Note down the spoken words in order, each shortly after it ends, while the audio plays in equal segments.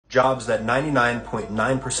Jobs that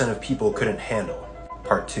 99.9% of people couldn't handle,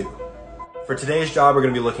 part 2. For today's job, we're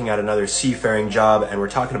going to be looking at another seafaring job, and we're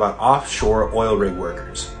talking about offshore oil rig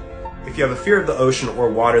workers. If you have a fear of the ocean or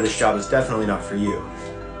water, this job is definitely not for you.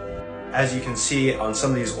 As you can see, on some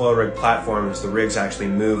of these oil rig platforms, the rigs actually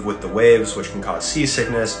move with the waves, which can cause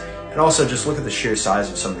seasickness, and also just look at the sheer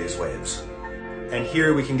size of some of these waves. And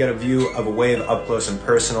here we can get a view of a wave up close and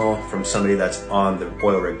personal from somebody that's on the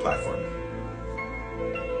oil rig platform.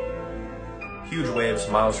 Huge waves,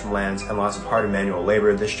 miles from land, and lots of hard and manual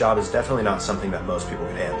labor, this job is definitely not something that most people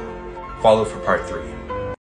can handle. Follow for part 3.